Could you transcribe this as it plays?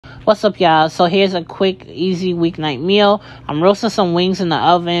What's up, y'all? So here's a quick, easy weeknight meal. I'm roasting some wings in the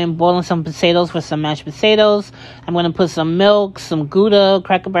oven, boiling some potatoes for some mashed potatoes. I'm going to put some milk, some Gouda,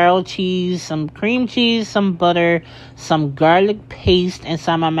 Cracker Barrel cheese, some cream cheese, some butter, some garlic paste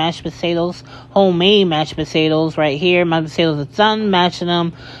inside my mashed potatoes. Homemade mashed potatoes right here. My potatoes are done mashing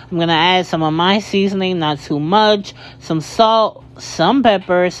them. I'm going to add some of my seasoning, not too much, some salt, some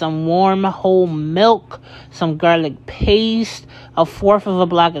pepper, some warm whole milk, some garlic paste, a fourth of a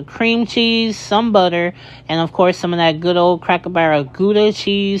block of cream cheese, some butter, and of course some of that good old Cracker Barrel Gouda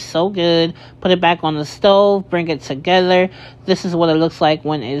cheese. So good. Put it back on the stove, bring it together. This is what it looks like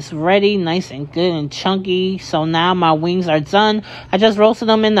when it's ready, nice and good and chunky. So now my wings are done. I just roasted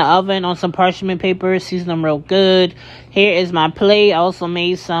them in the oven on some parchment paper, seasoned them real good. Here is my plate. I also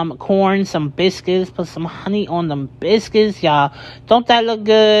made some corn, some biscuits, put some honey on them biscuits, y'all. Don't that look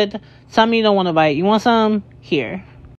good? Tell me you don't want to bite. You want some? Here.